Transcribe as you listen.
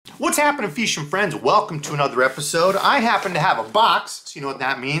What's happening, fishing friends? Welcome to another episode. I happen to have a box, so you know what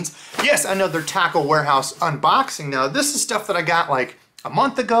that means. Yes, another Tackle Warehouse unboxing. Now, this is stuff that I got like a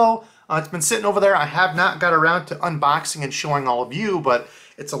month ago. It's been sitting over there. I have not got around to unboxing and showing all of you, but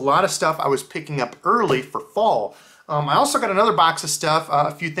it's a lot of stuff I was picking up early for fall. I also got another box of stuff,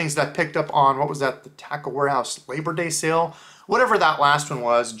 a few things that I picked up on, what was that, the Tackle Warehouse Labor Day sale? Whatever that last one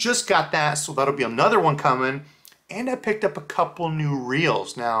was, just got that, so that'll be another one coming. And I picked up a couple new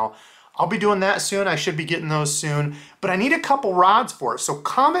reels. Now, I'll be doing that soon. I should be getting those soon. But I need a couple rods for it. So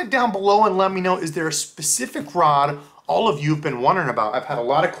comment down below and let me know, is there a specific rod all of you have been wondering about? I've had a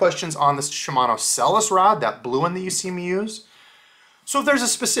lot of questions on this Shimano Celis rod, that blue one that you see me use. So if there's a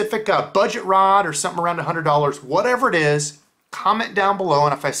specific budget rod or something around $100, whatever it is, comment down below.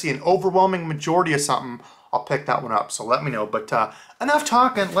 And if I see an overwhelming majority of something, I'll pick that one up, so let me know. But enough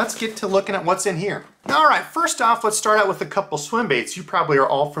talking, let's get to looking at what's in here. All right, first off, let's start out with a couple swim baits. You probably are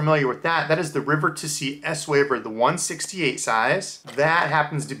all familiar with that. That is the River to Sea S-Waver, the 168 size. That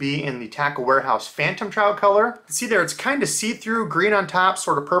happens to be in the Tackle Warehouse Phantom Trout color. See there, it's kind of see-through, green on top,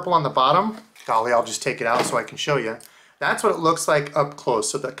 sort of purple on the bottom. Golly, I'll just take it out so I can show you. That's what it looks like up close.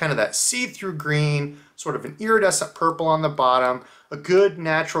 So that kind of that see-through green, sort of an iridescent purple on the bottom, a good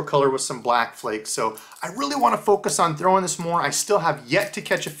natural color with some black flakes. So I really want to focus on throwing this more. I still have yet to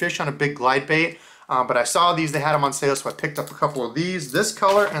catch a fish on a big glide bait, but I saw these, they had them on sale, so I picked up a couple of these, this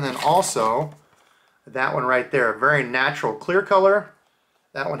color, and then also that one right there, a very natural clear color.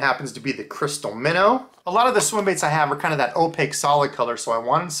 That one happens to be the Crystal Minnow. A lot of the swim baits I have are kind of that opaque solid color, so I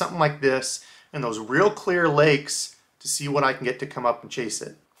wanted something like this in those real clear lakes to see what I can get to come up and chase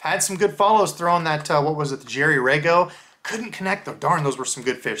it. Had some good follows throwing that, what was it, the Jerry Rego. Couldn't connect though, darn, those were some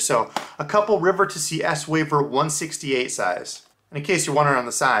good fish. So a couple River to Sea S-Waver 168 size. And in case you're wondering on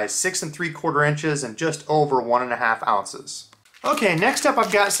the size, 6 3/4 inches and just over 1.5 ounces. Okay, next up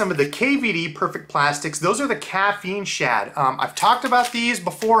I've got some of the KVD Perfect Plastics. Those are the caffeine shad. I've talked about these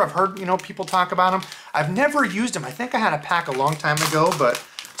before. I've heard, people talk about them. I've never used them. I think I had a pack a long time ago, but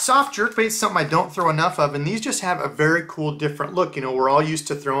soft jerkbait is something I don't throw enough of, and these just have a very cool different look. We're all used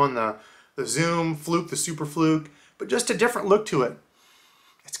to throwing the Zoom, Fluke, the Super Fluke, but just a different look to it.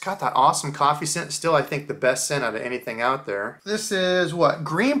 It's got that awesome coffee scent, still I think the best scent out of anything out there. This is what?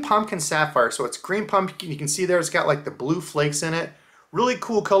 Green Pumpkin Sapphire, so it's green pumpkin. You can see there it's got like the blue flakes in it. Really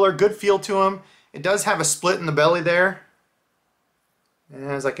cool color, good feel to them. It does have a split in the belly there,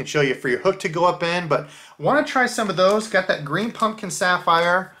 as I can show you, for your hook to go up in, but want to try some of those. Got that Green Pumpkin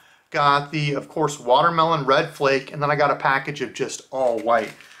Sapphire, got the, of course, Watermelon Red Flake, and then I got a package of just all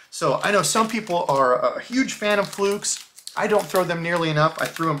white. So I know some people are a huge fan of flukes. I don't throw them nearly enough. I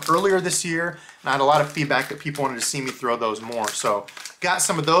threw them earlier this year, and I had a lot of feedback that people wanted to see me throw those more. So got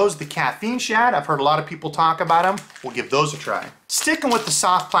some of those. The caffeine shad, I've heard a lot of people talk about them. We'll give those a try. Sticking with the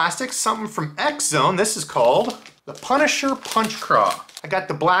soft plastics, something from X Zone. This is called the Punisher Punch Craw. I got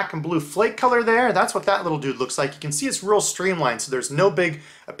the black and blue flake color there. That's what that little dude looks like. You can see it's real streamlined, so there's no big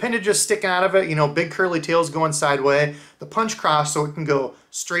appendages sticking out of it, big curly tails going sideways. The punch craw, so it can go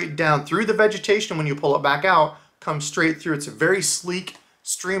straight down through the vegetation. When you pull it back out, comes straight through. It's a very sleek,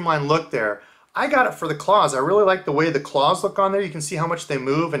 streamlined look there. I got it for the claws. I really like the way the claws look on there. You can see how much they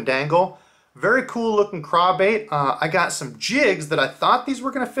move and dangle. Very cool looking craw bait. I got some jigs that I thought these were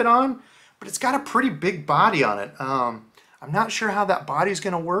gonna fit on, but it's got a pretty big body on it. I'm not sure how that body's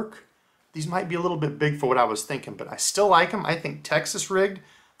gonna work. These might be a little bit big for what I was thinking, but I still like them. I think Texas rigged,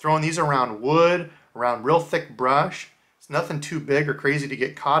 throwing these around wood, around real thick brush. It's nothing too big or crazy to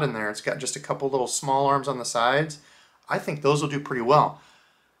get caught in there. It's got just a couple little small arms on the sides. I think those will do pretty well.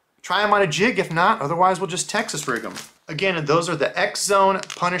 Try them on a jig, if not, otherwise we'll just Texas rig them. Again, those are the X Zone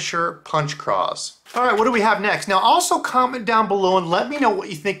Punisher Punch Craws. All right, what do we have next? Now also comment down below and let me know what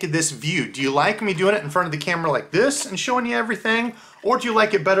you think of this view. Do you like me doing it in front of the camera like this and showing you everything? Or do you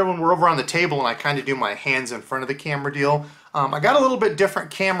like it better when we're over on the table and I kind of do my hands in front of the camera deal? I got a little bit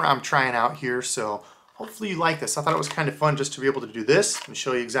different camera I'm trying out here, so hopefully you like this. I thought it was kind of fun just to be able to do this and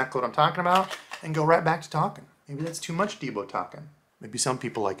show you exactly what I'm talking about and go right back to talking. Maybe that's too much Debo talking. Maybe some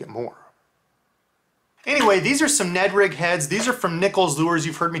people like it more. Anyway, these are some Ned Rig heads. These are from Nichols Lures.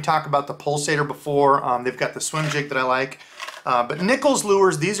 You've heard me talk about the Pulsator before. They've got the swim jig that I like. But Nichols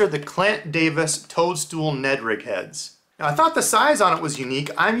Lures, these are the Clint Davis Toadstool Ned Rig heads. Now, I thought the size on it was unique.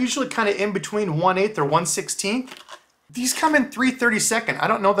 I'm usually kind of in between 1/8 or 1/16. These come in 3/32. I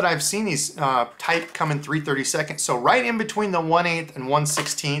don't know that I've seen these type come in 3/32. So right in between the 1/8 and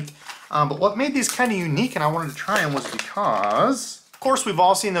 1/16. But what made these kind of unique and I wanted to try them was because, of course, we've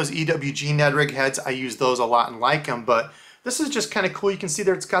all seen those EWG Ned Rig heads. I use those a lot and like them, but this is just kind of cool. You can see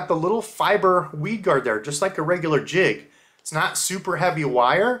there it's got the little fiber weed guard there, just like a regular jig. It's not super heavy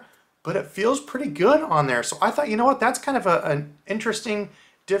wire, but it feels pretty good on there. So I thought, you know what, that's kind of an interesting,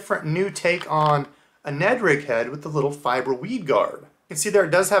 different new take on a Ned rig head with the little fiber weed guard. You can see there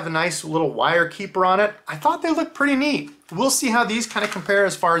it does have a nice little wire keeper on it. I thought they looked pretty neat. We'll see how these kind of compare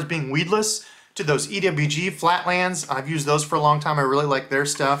as far as being weedless to those EWG Flatlands. I've used those for a long time. I really like their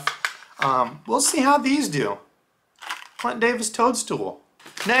stuff. We'll see how these do. Clint Davis Toadstool.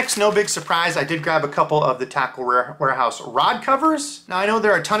 Next, no big surprise, I did grab a couple of the Tackle Warehouse rod covers. Now I know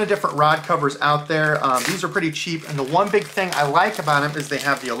there are a ton of different rod covers out there. These are pretty cheap, and the one big thing I like about them is they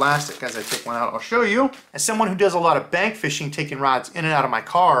have the elastic. As I take one out, I'll show you. As someone who does a lot of bank fishing, taking rods in and out of my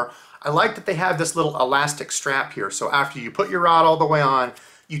car, I like that they have this little elastic strap here. So after you put your rod all the way on,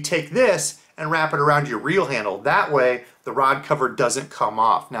 you take this and wrap it around your reel handle. That way, the rod cover doesn't come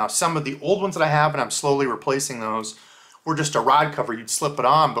off. Now, some of the old ones that I have, and I'm slowly replacing those, were just a rod cover. You'd slip it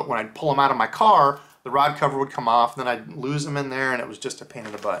on, but when I'd pull them out of my car, the rod cover would come off, and then I'd lose them in there, and it was just a pain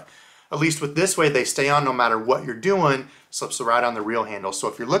in the butt. At least with this way, they stay on no matter what you're doing, slips right on the reel handle. So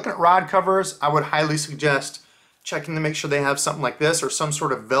if you're looking at rod covers, I would highly suggest checking to make sure they have something like this or some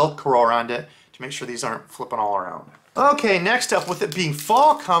sort of Velcro around it to make sure these aren't flipping all around. Okay, next up, with it being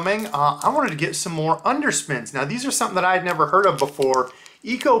fall coming, I wanted to get some more underspins. Now these are something that I had never heard of before.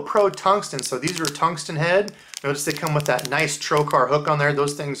 Eco Pro Tungsten, so these are a tungsten head. Notice they come with that nice trocar hook on there.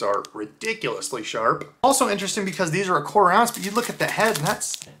 Those things are ridiculously sharp. Also interesting because these are a 1/4 ounce, but you look at the head and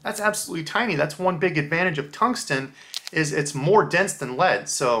that's absolutely tiny. That's one big advantage of tungsten, is it's more dense than lead.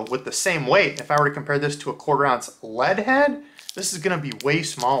 So with the same weight, if I were to compare this to a 1/4 ounce lead head, this is gonna be way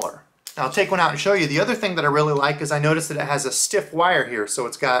smaller. Now I'll take one out and show you. The other thing that I really like is I noticed that it has a stiff wire here. So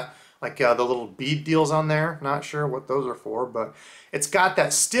it's got like the little bead deals on there. Not sure what those are for, but it's got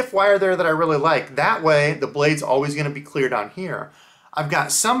that stiff wire there that I really like. That way the blade's always gonna be clear down here. I've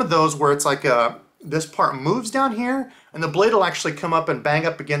got some of those where it's like this part moves down here and the blade will actually come up and bang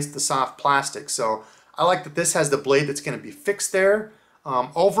up against the soft plastic. So I like that this has the blade that's gonna be fixed there.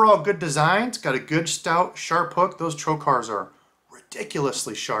 Overall good design. It's got a good stout, sharp hook. Those trocars are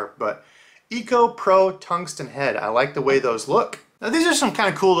ridiculously sharp, but Eco Pro Tungsten head. I like the way those look. Now these are some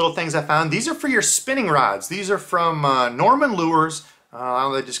kind of cool little things I found. These are for your spinning rods. These are from Norman Lures.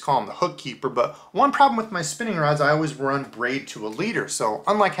 They just call them the hook keeper, but one problem with my spinning rods, I always run braid to 1 liter. So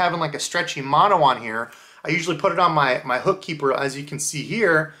unlike having like a stretchy mono on here, I usually put it on my hook keeper, as you can see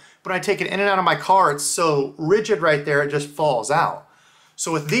here. But when I take it in and out of my car, it's so rigid right there, it just falls out.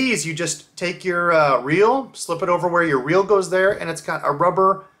 So with these, you just take your reel, slip it over where your reel goes there, and it's got a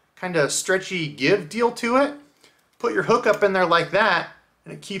rubber kind of stretchy give deal to it. Put your hook up in there like that,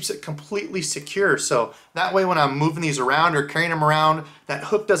 and it keeps it completely secure. So that way when I'm moving these around or carrying them around, that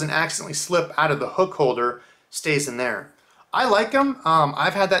hook doesn't accidentally slip out of the hook holder, stays in there. I like them.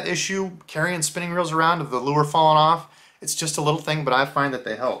 I've had that issue carrying spinning reels around of the lure falling off. It's just a little thing, but I find that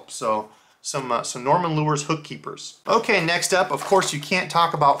they help. So some Norman Lures hook keepers. Okay, next up, of course you can't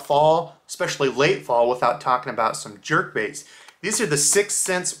talk about fall, especially late fall, without talking about some jerk baits. These are the 6th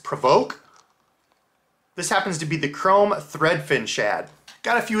Sense Provoke. This happens to be the Chrome Threadfin Shad.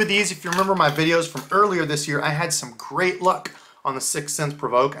 Got a few of these. If you remember my videos from earlier this year, I had some great luck on the 6th Sense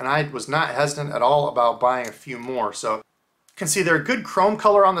Provoke, and I was not hesitant at all about buying a few more. So you can see they're a good chrome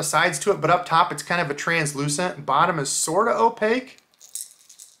color on the sides to it, but up top it's kind of a translucent. Bottom is sort of opaque.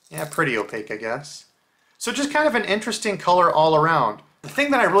 Yeah, pretty opaque, I guess. So just kind of an interesting color all around. The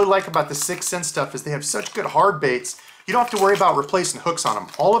thing that I really like about the 6th Sense stuff is they have such good hard baits. You don't have to worry about replacing hooks on them.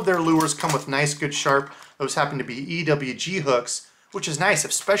 All of their lures come with nice, good, sharp, those happen to be EWG hooks, which is nice,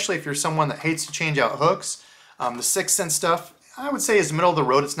 especially if you're someone that hates to change out hooks. The 6th Sense stuff, I would say, is middle of the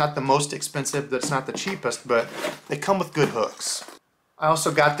road. It's not the most expensive, it's not the cheapest, but they come with good hooks. I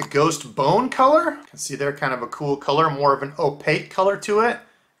also got the Ghost Bone color. You can see they're kind of a cool color, more of an opaque color to it.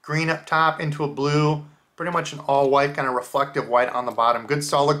 Green up top into a blue. Pretty much an all white, kind of reflective white on the bottom. Good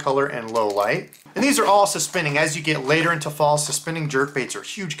solid color and low light. And these are all suspending. As you get later into fall, suspending jerkbaits are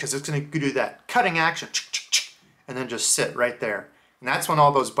huge because it's going to do that cutting action and then just sit right there. And that's when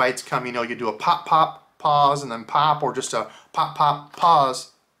all those bites come. You know, you do a pop, pop, pause, and then pop, or just a pop, pop,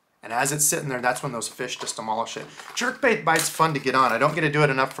 pause. And as it's sitting there, that's when those fish just demolish it. Jerkbait bite's fun to get on. I don't get to do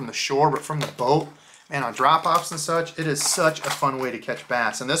it enough from the shore, but from the boat, man, on drop-offs and such, it is such a fun way to catch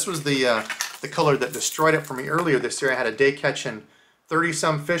bass. And this was the color that destroyed it for me earlier this year. I had a day catching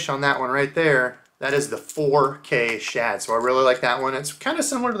 30-some fish on that one right there. That is the 4K shad, so I really like that one. It's kind of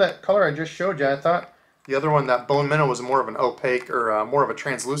similar to that color I just showed you. I thought the other one, that bone minnow, was more of an opaque, or more of a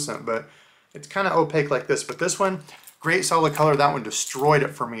translucent, but it's kind of opaque like this. But this one, great solid color. That one destroyed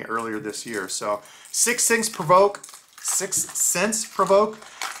it for me earlier this year. So 6th Sense Provoke, 6th Sense Provoke.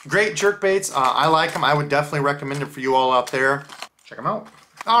 Great jerk baits. I like them. I would definitely recommend them for you all out there. Check them out.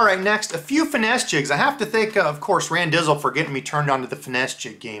 All right, next, a few finesse jigs. I have to thank, of course, Randizzle for getting me turned on to the finesse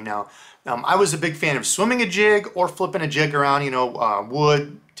jig game. Now, I was a big fan of swimming a jig or flipping a jig around, you know,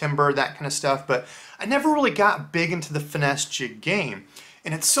 wood, timber, that kind of stuff, but I never really got big into the finesse jig game.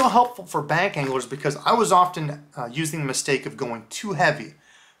 And it's so helpful for bank anglers because I was often using the mistake of going too heavy.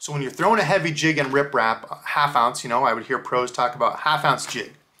 So when you're throwing a heavy jig and riprap, half ounce, you know, I would hear pros talk about half ounce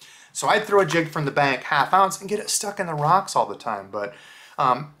jig. So I'd throw a jig from the bank half ounce and get it stuck in the rocks all the time. But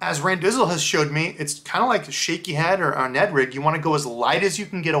as Randizzle has showed me, it's kind of like a shaky head or a Ned rig. You want to go as light as you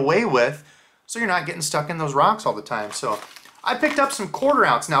can get away with so you're not getting stuck in those rocks all the time. So I picked up some 1/4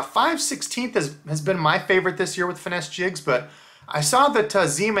 ounce. Now 5/16 has been my favorite this year with finesse jigs, but I saw that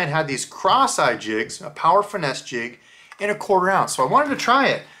Z-Man had these cross-eye jigs, a power finesse jig, in a 1/4 ounce. So I wanted to try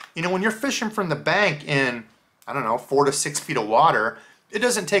it. You know, when you're fishing from the bank in, I don't know, 4 to 6 feet of water, it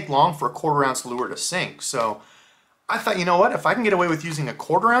doesn't take long for a 1/4 ounce lure to sink. So I thought, you know what, if I can get away with using a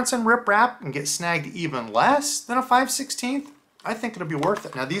 1/4 ounce in riprap and get snagged even less than a 5/16, I think it'll be worth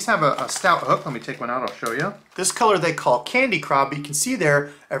it. Now these have a stout hook. Let me take one out, I'll show you. This color they call Candy Craw, but you can see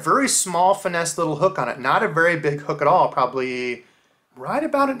there a very small finesse little hook on it. Not a very big hook at all, probably right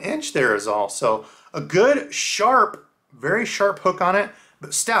about 1 inch there is all. So a good, sharp, very sharp hook on it,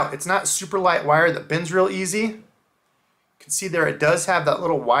 but stout. It's not super light wire that bends real easy. You can see there it does have that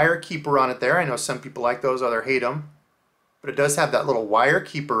little wire keeper on it there. I know some people like those, others hate them. But it does have that little wire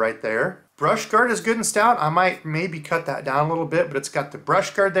keeper right there. Brush guard is good and stout. I might maybe cut that down a little bit, but it's got the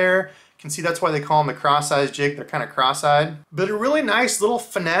brush guard there. You can see that's why they call them the cross-eyed jig. They're kind of cross-eyed. But a really nice little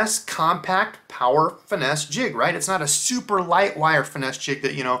finesse, compact, power finesse jig, right? It's not a super light wire finesse jig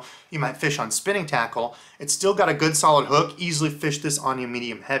that, you know, you might fish on spinning tackle. It's still got a good solid hook. Easily fish this on your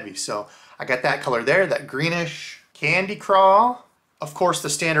medium heavy. So I got that color there, that greenish Candy Craw. Of course, the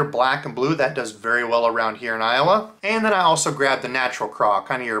standard black and blue, that does very well around here in Iowa. And then I also grabbed the natural craw,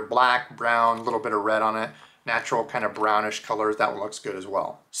 kind of your black, brown, a little bit of red on it. Natural kind of brownish colors, that one looks good as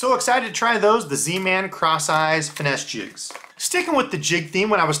well. So excited to try those, the Z-Man Cross Eyes Finesse Jigs. Sticking with the jig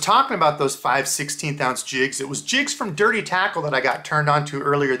theme, when I was talking about those 5/16 ounce jigs, it was jigs from Dirty Tackle that I got turned on to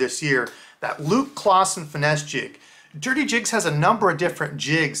earlier this year, that Luke Clausen Finesse Jig. Dirty Jigs has a number of different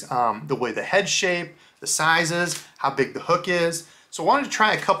jigs, the way the head shape, the sizes, how big the hook is. So I wanted to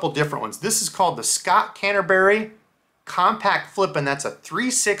try a couple different ones. This is called the Scott Canterbury Compact Flip, and that's a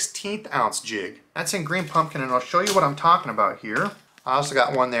 3/16 ounce jig. That's in green pumpkin, and I'll show you what I'm talking about here. I also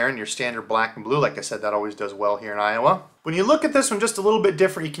got one there in your standard black and blue. Like I said, that always does well here in Iowa. When you look at this one just a little bit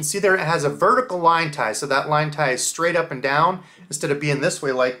different, you can see there it has a vertical line tie. So that line tie is straight up and down instead of being this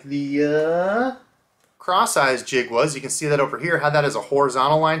way like the cross-eyes jig was. You can see that over here, how that is a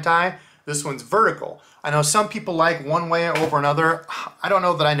horizontal line tie. This one's vertical. I know some people like one way over another. I don't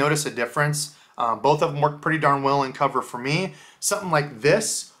know that I notice a difference. Both of them work pretty darn well in cover for me. Something like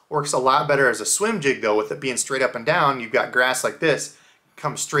this works a lot better as a swim jig though, with it being straight up and down. You've got grass like this,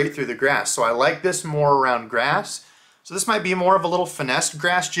 comes straight through the grass. So I like this more around grass. So this might be more of a little finessed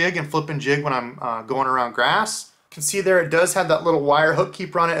grass jig and flipping jig when I'm going around grass. You can see there it does have that little wire hook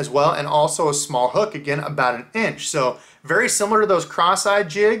keeper on it as well, and also a small hook, again about 1 inch. So very similar to those cross-eyed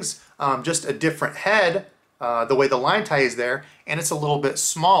jigs. Just a different head, the way the line tie is there, and it's a little bit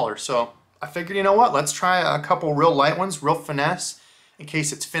smaller. So I figured, you know what, let's try a couple real light ones, real finesse, in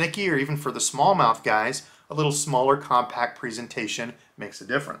case it's finicky, or even for the smallmouth guys, a little smaller compact presentation makes a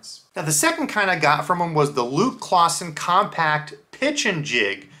difference. Now the second kind I got from them was the Luke Clausen Compact Pitchin'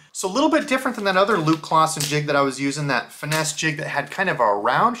 Jig. So a little bit different than that other Luke Clausen jig that I was using, that finesse jig that had kind of a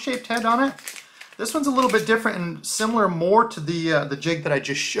round shaped head on it. This one's a little bit different and similar more to the jig that I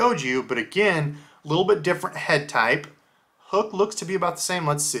just showed you, but again, a little bit different head type. Hook looks to be about the same.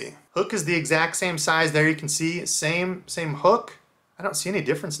 Let's see. Hook is the exact same size there. You can see same hook. I don't see any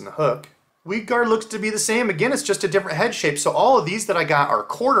difference in the hook. Weed guard looks to be the same. Again, it's just a different head shape. So all of these that I got are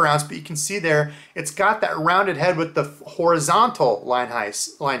 1/4 ounce, but you can see there, it's got that rounded head with the horizontal line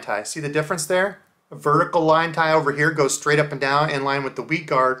tie. See the difference there? A vertical line tie over here goes straight up and down in line with the weed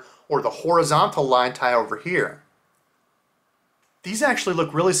guard, or the horizontal line tie over here. These actually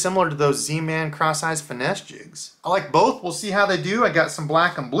look really similar to those Z-Man Cross-Eyes Finesse jigs. I like both. We'll see how they do. I got some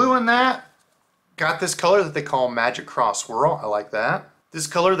black and blue in that. Got this color that they call Magic Cross Swirl. I like that. This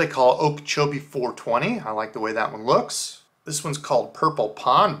color they call Okeechobee 420. I like the way that one looks. This one's called Purple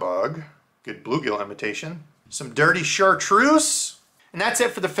Pond Bug. Good bluegill imitation. Some Dirty Chartreuse. And that's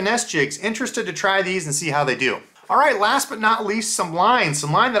it for the finesse jigs. Interested to try these and see how they do. All right, last but not least, some line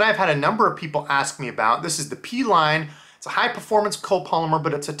that I've had a number of people ask me about. This is the P-line. It's a high-performance copolymer,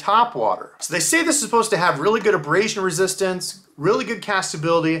 but it's a topwater. So they say this is supposed to have really good abrasion resistance, really good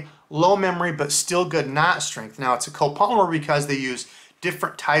castability, low memory, but still good knot strength. Now, it's a copolymer because they use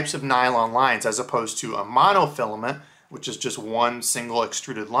different types of nylon lines as opposed to a monofilament, which is just one single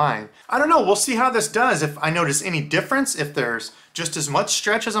extruded line. I don't know, we'll see how this does, if I notice any difference, if there's just as much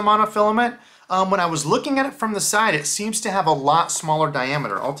stretch as a monofilament. When I was looking at it from the side, it seems to have a lot smaller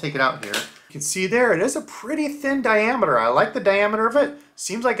diameter. I'll take it out here. You can see there, it is a pretty thin diameter. I like the diameter of it.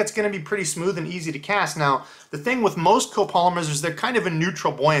 Seems like it's gonna be pretty smooth and easy to cast. Now, the thing with most copolymers is they're kind of a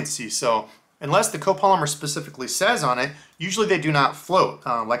neutral buoyancy, so unless the copolymer specifically says on it, usually they do not float.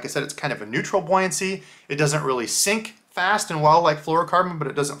 Like I said, it's kind of a neutral buoyancy. It doesn't really sink fast and well like fluorocarbon, but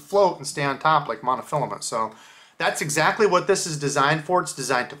it doesn't float and stay on top like monofilament. So that's exactly what this is designed for. It's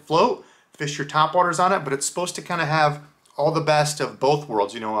designed to float, fish your topwaters on it, but it's supposed to kind of have all the best of both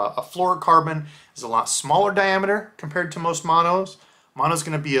worlds. You know, a fluorocarbon is a lot smaller diameter compared to most monos. Mono's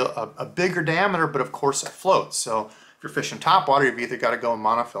going to be a bigger diameter, but of course it floats. So if you're fishing topwater, you've either got to go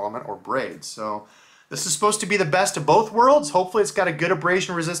monofilament or braid. So this is supposed to be the best of both worlds. Hopefully it's got a good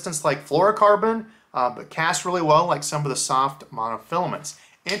abrasion resistance like fluorocarbon, but casts really well like some of the soft monofilaments.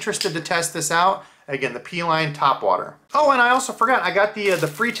 Interested to test this out. Again, the P-Line Topwater. Oh, and I also forgot, I got the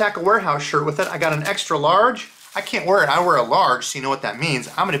Free Tackle Warehouse shirt with it. I got an extra large. I can't wear it, I wear a large, so you know what that means.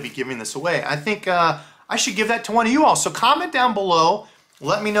 I'm gonna be giving this away. I think I should give that to one of you all. So comment down below,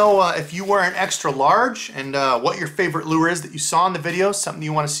 let me know if you wear an extra large and what your favorite lure is that you saw in the video, something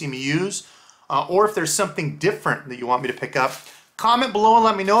you wanna see me use, or if there's something different that you want me to pick up. Comment below and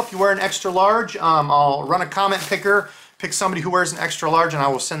let me know if you wear an extra large. I'll run a comment picker, pick somebody who wears an extra large, and I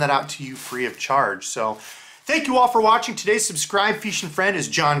will send that out to you free of charge. So thank you all for watching. Today's subscribed fishing friend is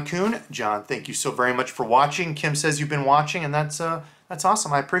John Kuhn. John, thank you so very much for watching. Kim says you've been watching, and that's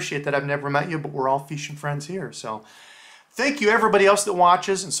awesome. I appreciate that. I've never met you, but we're all fishing friends here. So thank you everybody else that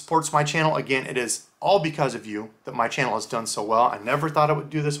watches and supports my channel. Again, it is all because of you that my channel has done so well. I never thought it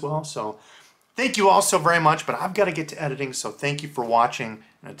would do this well, so thank you all so very much, but I've got to get to editing, so thank you for watching,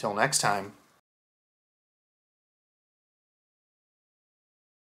 and until next time,